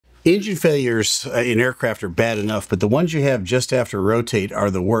Engine failures in aircraft are bad enough, but the ones you have just after rotate are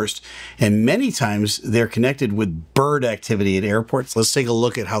the worst. And many times they're connected with bird activity at airports. Let's take a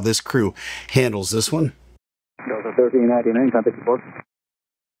look at how this crew handles this one. Delta 1399, contact report.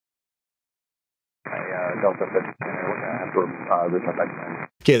 Delta 1399,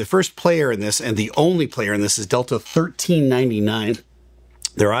 Okay, the first player in this and the only player in this is Delta 1399.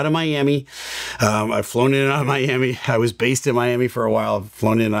 They're out of Miami. I've flown in and out of Miami. I was based in Miami for a while. I've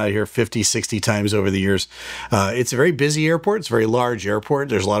flown in and out of here 50, 60 times over the years. It's a very busy airport. It's a very large airport.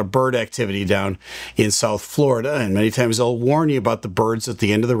 There's a lot of bird activity down in South Florida, and many times they'll warn you about the birds at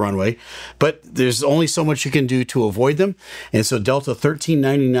the end of the runway, but there's only so much you can do to avoid them. And so Delta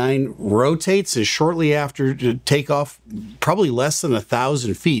 1399 rotates, and shortly after takeoff, probably less than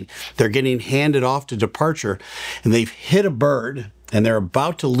 1,000 feet, they're getting handed off to departure, and they've hit a bird, and they're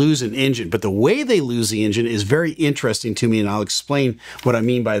about to lose an engine. But the way they lose the engine is very interesting to me, and I'll explain what I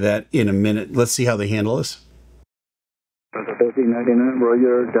mean by that in a minute. Let's see how they handle this. Delta 1399,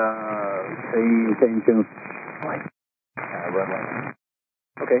 Roger, intentions.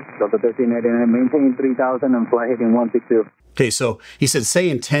 Okay, Delta 1399, maintain 3000 and fly heading 160. Okay, so he said, say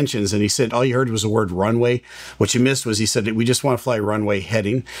intentions, and he said, all you heard was the word runway. What you missed was he said, we just want to fly runway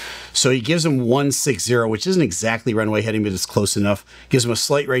heading. So he gives them 160, which isn't exactly runway heading, but it's close enough. Gives them a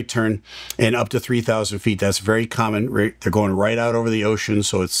slight right turn and up to 3,000 feet. That's very common. They're going right out over the ocean,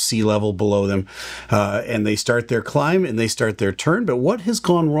 so it's sea level below them. And they start their climb and they start their turn. But what has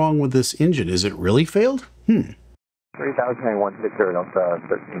gone wrong with this engine? Is it really failed? 3000 and 160, Delta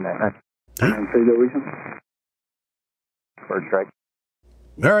 1399. And 3 division. Bird strike.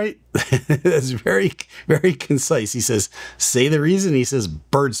 All right. That's very, very concise. He says, say the reason. He says,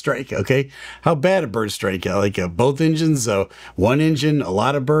 bird strike. Okay. How bad a bird strike? Like both engines? One engine, a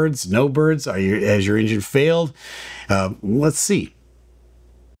lot of birds, no birds? Has your engine failed? Let's see.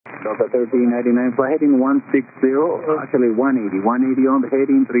 Delta 1399, fly heading 160, actually 180. 180 on the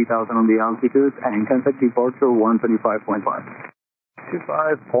heading, 3000 on the altitude, and contact departure 125.5.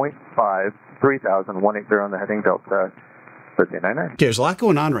 25.5, 3000, 180 on the heading, Delta 1399. There's a lot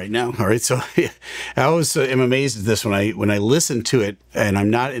going on right now. All right, so I always am amazed at this when I listen to it and I'm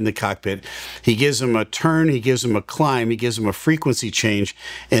not in the cockpit. He gives them a turn, he gives them a climb, he gives them a frequency change,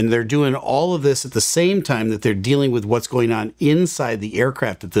 and they're doing all of this at the same time that they're dealing with what's going on inside the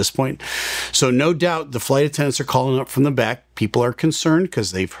aircraft at this point. So no doubt the flight attendants are calling up from the back. People are concerned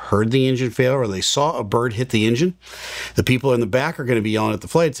because they've heard the engine fail or they saw a bird hit the engine. The people in the back are going to be yelling at the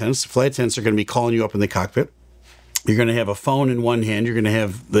flight attendants. The flight attendants are going to be calling you up in the cockpit. You're going to have a phone in one hand, you're going to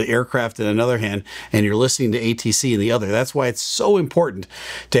have the aircraft in another hand, and you're listening to ATC in the other. That's why it's so important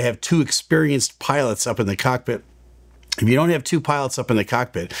to have two experienced pilots up in the cockpit. If you don't have two pilots up in the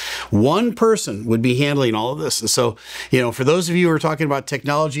cockpit, one person would be handling all of this. And so, for those of you who are talking about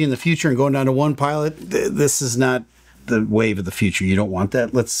technology in the future and going down to one pilot, this is not the wave of the future. You don't want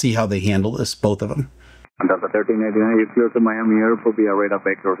that. Let's see how they handle this, both of them. Delta 1399, you're clear to Miami Airport via radar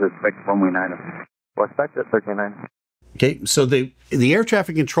vectors, expect runway 9. Expect at 1399. Okay, so the air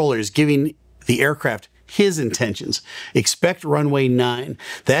traffic controller is giving the aircraft his intentions. Expect runway 9.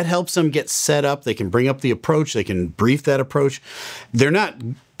 That helps them get set up. They can bring up the approach. They can brief that approach. They're not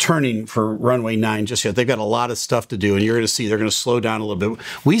turning for runway 9 just yet. They've got a lot of stuff to do, and you're going to see they're going to slow down a little bit.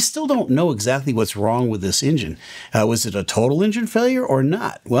 We still don't know exactly what's wrong with this engine. Was it a total engine failure or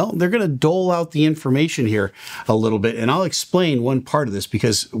not? Well, they're going to dole out the information here a little bit, and I'll explain one part of this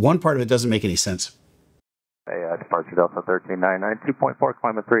because one part of it doesn't make any sense. Departure Delta 1399, 2.4,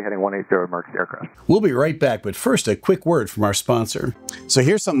 climate 3, heading 180, emergency aircraft. We'll be right back, but first, a quick word from our sponsor. So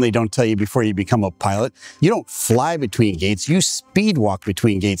here's something they don't tell you before you become a pilot. You don't fly between gates, you speed walk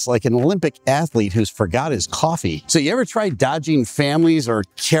between gates like an Olympic athlete who's forgot his coffee. So you ever tried dodging families or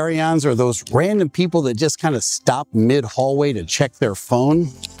carry-ons or those random people that just kind of stop mid-hallway to check their phone?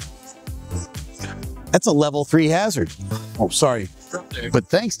 That's a level 3 hazard. Oh, sorry. But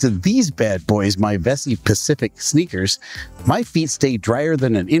thanks to these bad boys, my Vessi Pacific sneakers, my feet stay drier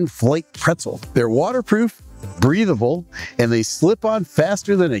than an in-flight pretzel. They're waterproof, breathable, and they slip on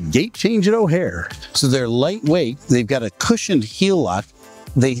faster than a gate change at O'Hare. So they're lightweight, they've got a cushioned heel lock,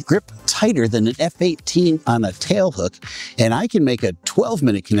 they grip tighter than an F-18 on a tail hook, and I can make a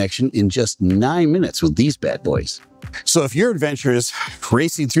 12-minute connection in just 9 minutes with these bad boys. So if your adventure is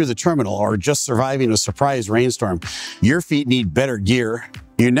racing through the terminal or just surviving a surprise rainstorm, your feet need better gear.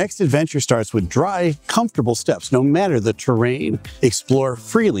 Your next adventure starts with dry, comfortable steps, no matter the terrain. Explore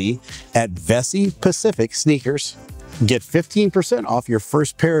freely at Vessi Pacific Sneakers. Get 15% off your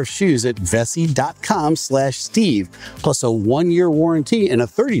first pair of shoes at vessi.com/Steeeve, plus a 1-year warranty and a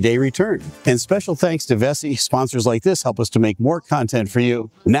 30-day return. And special thanks to Vessi. Sponsors like this help us to make more content for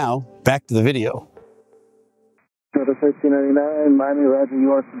you. Now, back to the video. Delta 1399, Miami, Roger,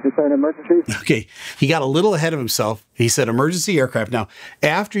 you are declaring emergency? Okay, he got a little ahead of himself. He said emergency aircraft. Now,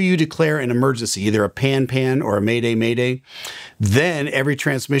 after you declare an emergency, either a pan or a mayday, then every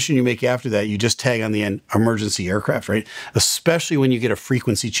transmission you make after that, you just tag on the end emergency aircraft, right? Especially when you get a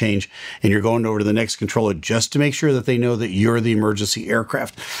frequency change and you're going over to the next controller just to make sure that they know that you're the emergency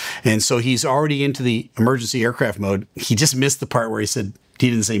aircraft. And so he's already into the emergency aircraft mode. He just missed the part where he said, he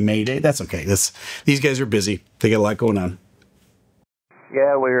didn't say Mayday. That's okay. These guys are busy. They got a lot going on.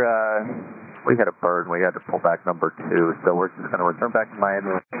 Yeah, we had a bird. We had to pull back number 2, so we're just going to return back to Miami.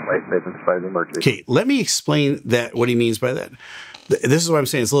 By the emergency. Okay, let me explain that. What he means by that. This is what I'm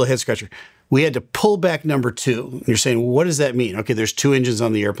saying. It's a little head scratcher. We had to pull back number 2. You're saying, well, what does that mean? Okay, there's 2 engines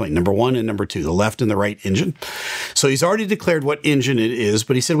on the airplane, number 1 and number 2, the left and the right engine. So he's already declared what engine it is,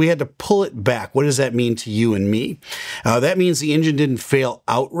 but he said we had to pull it back. What does that mean to you and me? That means the engine didn't fail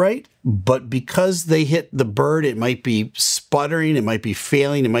outright, but because they hit the bird, it might be sputtering, it might be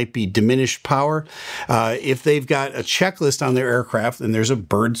failing, it might be diminished power. If they've got a checklist on their aircraft and there's a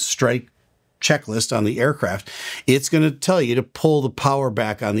bird strike checklist on the aircraft, it's going to tell you to pull the power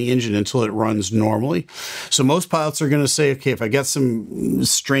back on the engine until it runs normally. So most pilots are going to say, okay, if I got some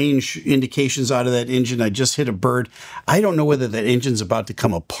strange indications out of that engine, I just hit a bird, I don't know whether that engine's about to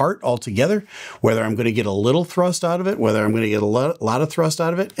come apart altogether, whether I'm going to get a little thrust out of it, whether I'm going to get a lot of thrust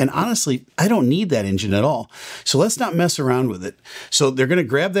out of it. And honestly, I don't need that engine at all. So let's not mess around with it. So they're going to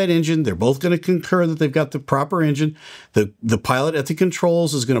grab that engine. They're both going to concur that they've got the proper engine. The pilot at the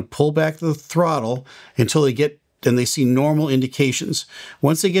controls is going to pull back the throttle until they get and they see normal indications.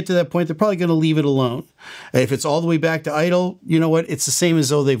 Once they get to that point, they're probably going to leave it alone. If it's all the way back to idle, you know what? It's the same as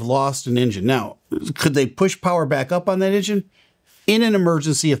though they've lost an engine. Now, could they push power back up on that engine? In an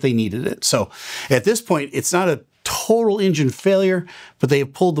emergency if they needed it. So at this point, it's not a total engine failure, but they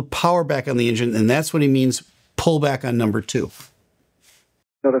have pulled the power back on the engine, and that's what he means, pull back on number 2.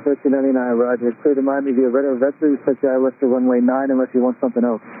 Delta 1399, Roger. It's clear to Miami via radar vectors, such as left to runway 9 unless you want something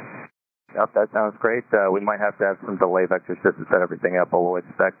else. Yep, that sounds great. We might have to have some delay vectors just to set everything up, but we'll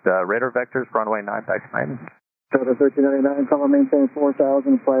expect radar vectors for runway 9 back to Miami. Delta 1399, come on, maintain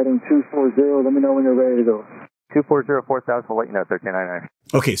 4000, flighting 240. Let me know when you're ready to go. 240, 4000, we'll let you know, 1399.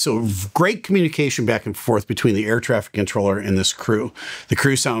 Okay, so great communication back and forth between the air traffic controller and this crew. The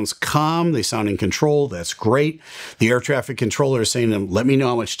crew sounds calm, they sound in control, that's great. The air traffic controller is saying to them, let me know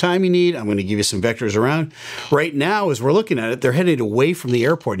how much time you need, I'm going to give you some vectors around. Right now, as we're looking at it, they're headed away from the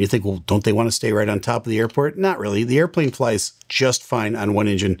airport. And you think, well, don't they want to stay right on top of the airport? Not really. The airplane flies just fine on one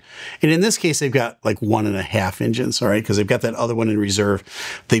engine. And in this case, they've got like 1.5 engines, all right, because they've got that other one in reserve.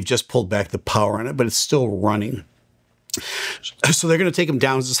 They've just pulled back the power on it, but it's still running. So they're going to take them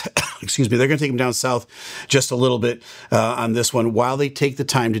down, excuse me, they're going to take them down south just a little bit on this one while they take the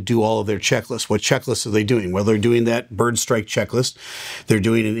time to do all of their checklists. What checklists are they doing? Well, they're doing that bird strike checklist. They're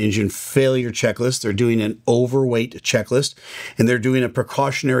doing an engine failure checklist. They're doing an overweight checklist. And they're doing a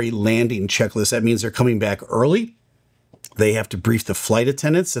precautionary landing checklist. That means they're coming back early. They have to brief the flight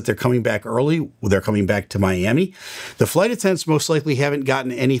attendants that they're coming back early. They're coming back to Miami. The flight attendants most likely haven't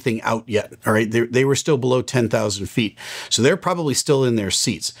gotten anything out yet. All right. They were still below 10,000 feet. So they're probably still in their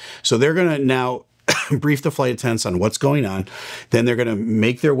seats. So they're going to now brief the flight attendants on what's going on. Then they're going to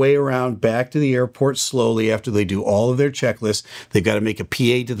make their way around back to the airport slowly after they do all of their checklists. They've got to make a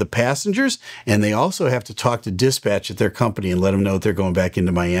PA to the passengers, and they also have to talk to dispatch at their company and let them know that they're going back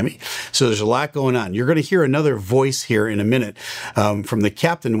into Miami. So there's a lot going on. You're going to hear another voice here in a minute from the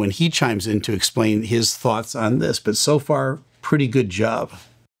captain when he chimes in to explain his thoughts on this. But so far, pretty good job.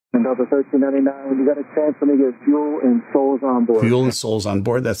 And Delta 1399, when you got a chance, let me get fuel and souls on board. Fuel and souls on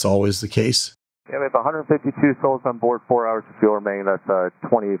board. That's always the case. Yeah, we have 152 souls on board, 4 hours of fuel remaining. That's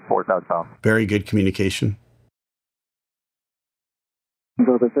 24,000 pounds. Very good communication.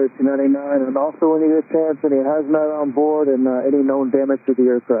 Delta 1399, and also when you get a chance, any hazmat on board and any known damage to the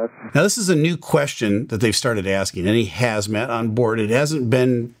aircraft. Now, this is a new question that they've started asking. Any hazmat on board? It hasn't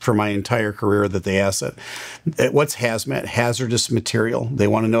been for my entire career that they ask that. What's hazmat? Hazardous material. They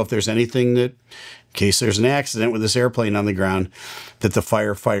want to know if there's anything that, in case there's an accident with this airplane on the ground, that the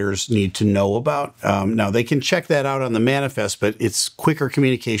firefighters need to know about. Now, they can check that out on the manifest, but it's quicker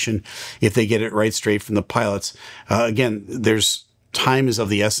communication if they get it right straight from the pilots. Again, there's time is of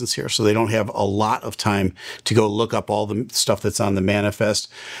the essence here, so they don't have a lot of time to go look up all the stuff that's on the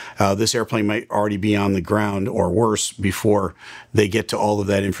manifest. This airplane might already be on the ground or worse before they get to all of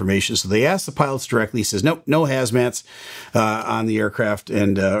that information. So they ask the pilots directly. He says, nope, no hazmats on the aircraft,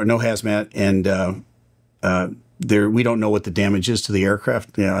 and or no hazmat, and we don't know what the damage is to the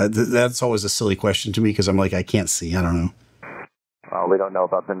aircraft. Yeah, that's always a silly question to me because I'm like, I can't see. I don't know. We don't know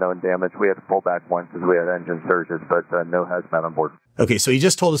about the known damage. We had to pull back once because we had engine surges, but no hazmat on board. Okay, so he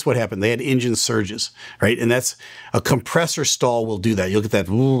just told us what happened. They had engine surges, right? And that's a compressor stall will do that. You'll get that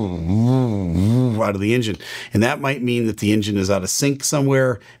out of the engine. And that might mean that the engine is out of sync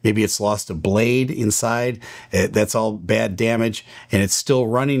somewhere. Maybe it's lost a blade inside. That's all bad damage. And it's still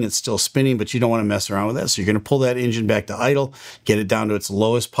running, it's still spinning, but you don't want to mess around with that. So you're going to pull that engine back to idle, get it down to its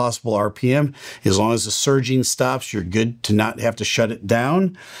lowest possible RPM. As long as the surging stops, you're good to not have to shut it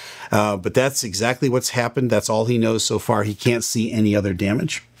down. But that's exactly what's happened. That's all he knows so far. He can't see any other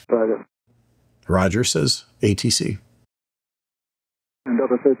damage. Roger. Roger, says ATC. And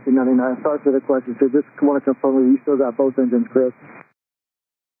Delta 1399, sorry for the question. So just want to confirm you still got both engines, Chris?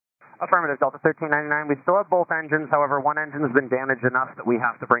 Affirmative, Delta 1399. We still have both engines. However, one engine has been damaged enough that we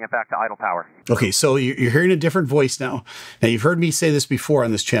have to bring it back to idle power. Okay, so you're hearing a different voice now. Now, you've heard me say this before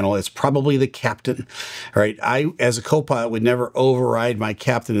on this channel. It's probably the captain. All right, I, as a co-pilot, would never override my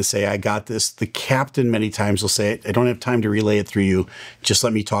captain and say, I got this. The captain many times will say, I don't have time to relay it through you. Just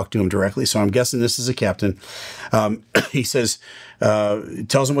let me talk to him directly. So I'm guessing this is a captain. He says,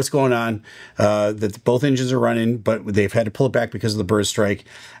 tells him what's going on, that both engines are running, but they've had to pull it back because of the bird strike.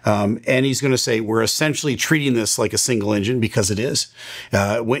 And he's going to say, we're essentially treating this like a single engine because it is.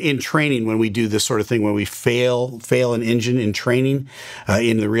 In training, when we do this sort of thing, when we fail an engine in training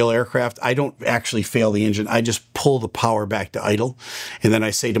in the real aircraft, I don't actually fail the engine. I just pull the power back to idle. And then I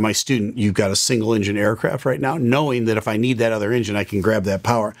say to my student, you've got a single engine aircraft right now, knowing that if I need that other engine, I can grab that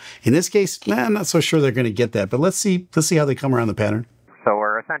power. In this case, I'm not so sure they're going to get that, but let's see how they come around the pattern. So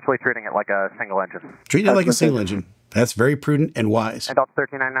we're essentially treating it like a single engine. Treating it like a single engine. That's very prudent and wise. And Delta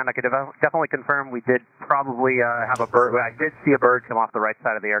 1399, I could definitely confirm we did probably have a bird. I did see a bird come off the right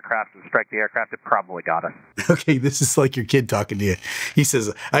side of the aircraft and strike the aircraft. It probably got us. Okay, this is like your kid talking to you. He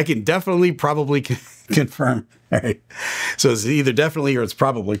says, I can definitely, probably confirm. All right. So it's either definitely or it's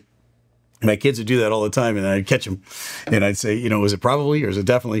probably. My kids would do that all the time, and I'd catch him, and I'd say, is it probably or is it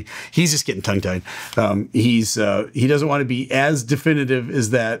definitely? He's just getting tongue-tied. He doesn't want to be as definitive as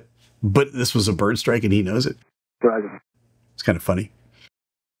that, but this was a bird strike, and he knows it. Right. It's kind of funny.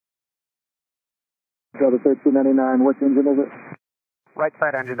 Delta 1399, which engine is it? Right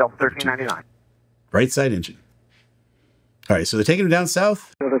side engine, Delta 1399. Right side engine. All right, so they're taking him down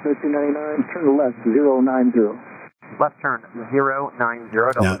south. Delta 1399, turn left, 090. Left turn 090.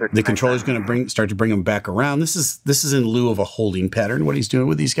 Now, the controller's going to start to bring him back around. This is in lieu of a holding pattern. What he's doing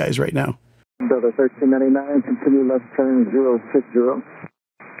with these guys right now. Delta 1399, continue left turn 060.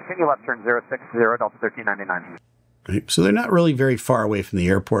 Continue left turn 060, Delta 1399. Right, so they're not really very far away from the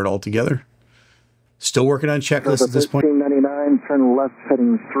airport altogether. Still working on checklists at this point. 1399, turn left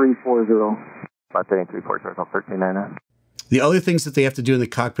heading 340. Left heading 340, Delta 1399. The other things that they have to do in the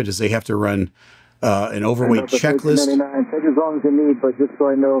cockpit is they have to run an overweight checklist. 1399, take as long as you need, but just so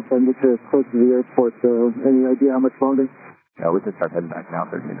I know if I get you close to the airport, any idea how much longer? Yeah, we can start heading back now,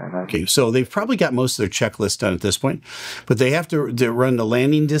 1399. Okay, so they've probably got most of their checklist done at this point, but they have to run the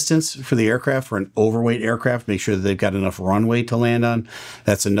landing distance for the aircraft for an overweight aircraft, make sure that they've got enough runway to land on.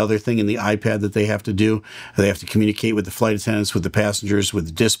 That's another thing in the iPad that they have to do. They have to communicate with the flight attendants, with the passengers, with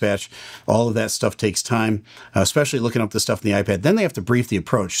the dispatch. All of that stuff takes time, especially looking up the stuff in the iPad. Then they have to brief the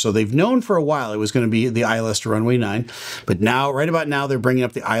approach. So they've known for a while it was going to be the ILS to runway 9, but now, right about now, they're bringing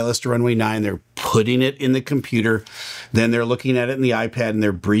up the ILS to runway 9. They're putting it in the computer. Then they're looking at it in the iPad and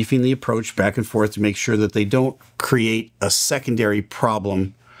they're briefing the approach back and forth to make sure that they don't create a secondary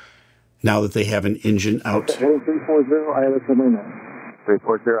problem now that they have an engine out. Heading 340, ILS runway 9.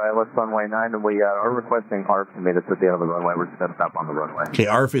 340, ILS runway 9, and we are requesting ARF to meet us at the end of the runway. We're just going to stop on the runway. Okay,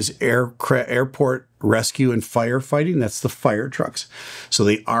 ARF is Airport Rescue and Firefighting. That's the fire trucks. So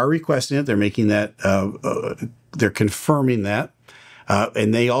they are requesting it. They're making that, they're confirming that.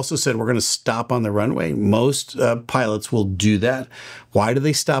 And they also said, we're going to stop on the runway. Most pilots will do that. Why do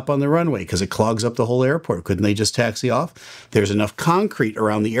they stop on the runway? Because it clogs up the whole airport. Couldn't they just taxi off? There's enough concrete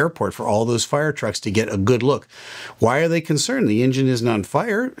around the airport for all those fire trucks to get a good look. Why are they concerned? The engine isn't on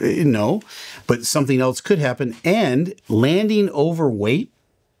fire? No, but something else could happen. And landing overweight,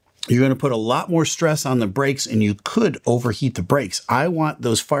 you're going to put a lot more stress on the brakes and you could overheat the brakes. I want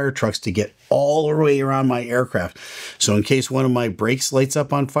those fire trucks to get all the way around my aircraft. So in case one of my brakes lights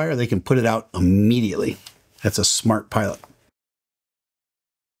up on fire, they can put it out immediately. That's a smart pilot.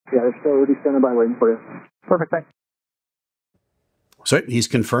 Yeah, they're still already standing by waiting for you. Perfect, thanks. So he's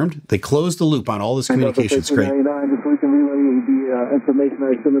confirmed. They closed the loop on all this communication. It's great. 1399, just so we can relay the information.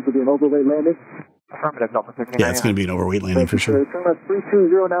 I assume this will be an overweight landing. Affirmative, Delta 1399. Yeah, it's going to be an overweight landing for sure. Turn left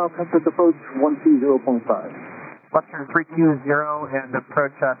 320 now, compass approach 120.5. Left turn 320 and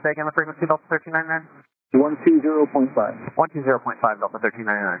approach, say again the frequency, Delta 1399? 120.5. 120.5, Delta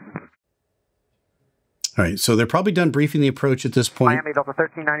 1399. All right, so they're probably done briefing the approach at this point. Miami, Delta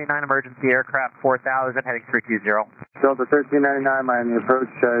 1399, emergency aircraft 4000, heading 320. Delta 1399, Miami approach,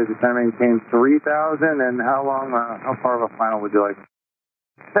 is to maintain 3000, and how how far of a final would you like?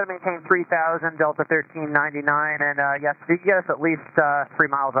 Set to maintain 3000, Delta 1399, and yes, if you can get us at least 3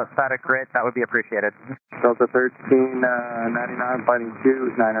 miles outside of grid, that would be appreciated. Delta 1399, fighting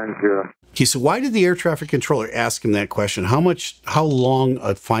 2900. Okay, so why did the air traffic controller ask him that question? How long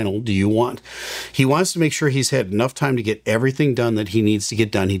a final do you want? He wants to make sure he's had enough time to get everything done that he needs to get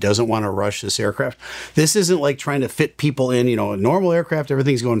done. He doesn't want to rush this aircraft. This isn't like trying to fit people in, a normal aircraft,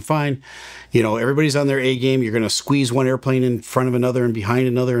 everything's going fine. Everybody's on their A game. You're going to squeeze one airplane in front of another and behind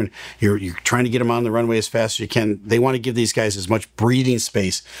another, and you're trying to get them on the runway as fast as you can. They want to give these guys as much breathing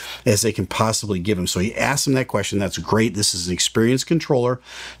space as they can possibly give them. So he asked him that question. That's great. This is an experienced controller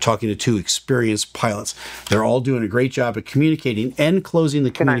talking to two experienced pilots. They're all doing a great job at communicating and closing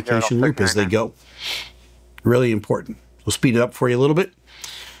the communication loop as they go. Really important. We'll speed it up for you a little bit.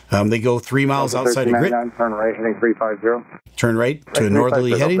 They go 3 miles outside of grid. Turn right, heading 350. Turn right to a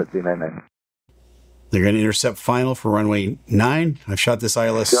northerly heading. They're going to intercept final for runway 9. I've shot this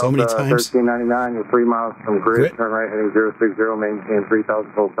ILS so many times. 1399, you're 3 miles from grid. Turn right, heading 060, maintain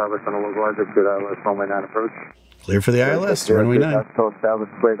 3000 full established on a localizer to the ILS runway 9 approach. Clear for the ILS, runway 9. Full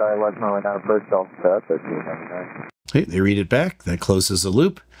established, cleared ILS runway 9 approach, Delta 1399. Okay, they read it back. That closes the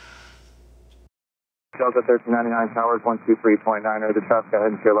loop. Delta 1399, towers 123.9, or the traffic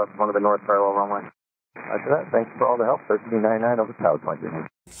ahead and to your left, one of the north parallel runway. After that, thanks for all the help. 1399 over tower 20.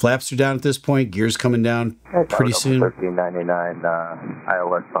 Flaps are down at this point. Gears coming down pretty soon. 1399,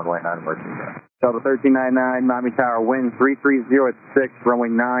 ILS runway 9 emergency. Delta 1399, Miami Tower, wind 330 at 6, runway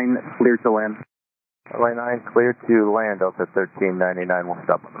 9, clear to land. Runway 9, clear to land. Delta 1399, we'll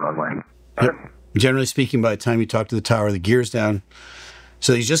stop on the runway. Yep. Generally speaking, by the time you talk to the tower, the gear's down.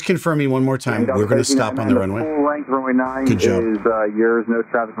 So he's just confirming one more time. We're going to stop on the runway. Full length runway 9 Good job. is yours. No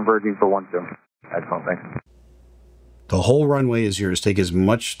traffic converging for 12. Excellent, thanks. The whole runway is yours. Take as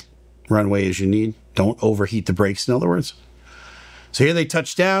much runway as you need. Don't overheat the brakes, in other words. So here they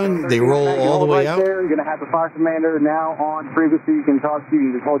touch down. They roll all the way out. You're going to have the fire commander now on frequency. You can talk to you.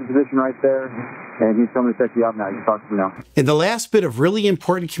 You can just hold your position right there. And he's coming to set you up now. You can talk to him now. And the last bit of really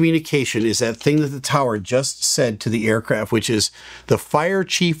important communication is that thing that the tower just said to the aircraft, which is the fire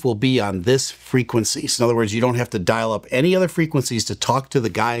chief will be on this frequency. So in other words, you don't have to dial up any other frequencies to talk to the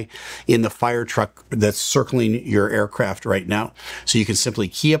guy in the fire truck that's circling your aircraft right now. So you can simply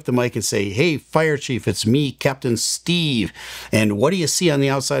key up the mic and say, hey, fire chief, it's me, Captain Steeve. And what do you see on the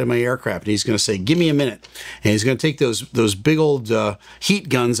outside of my aircraft? And he's going to say, give me a minute. And he's going to take those big old heat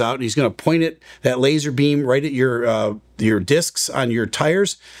guns out, and he's going to point it, that laser beam, right at your discs on your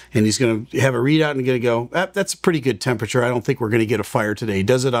tires, and he's going to have a readout and going to go, that's a pretty good temperature. I don't think we're going to get a fire today. He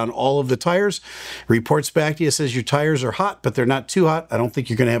does it on all of the tires, reports back to you, says your tires are hot, but they're not too hot. I don't think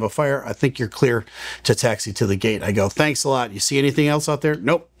you're going to have a fire. I think you're clear to taxi to the gate. I go, thanks a lot. You see anything else out there?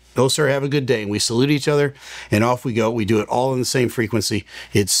 Nope. No, sir, have a good day. And we salute each other, and off we go. We do it all in the same frequency.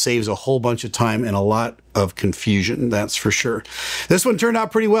 It saves a whole bunch of time and a lot of confusion, that's for sure. This one turned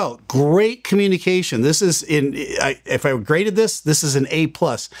out pretty well. Great communication. This is, if I graded this is an A+,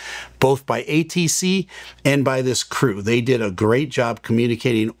 both by ATC and by this crew. They did a great job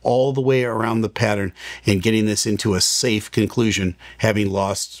communicating all the way around the pattern and getting this into a safe conclusion, having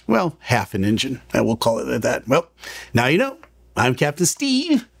lost, well, half an engine. I will call it that. Well, now you know. I'm Captain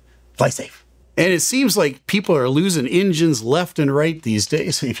Steeve. Fly safe. And it seems like people are losing engines left and right these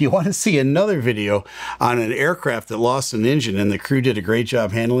days. If you want to see another video on an aircraft that lost an engine and the crew did a great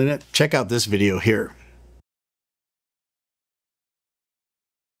job handling it, check out this video here.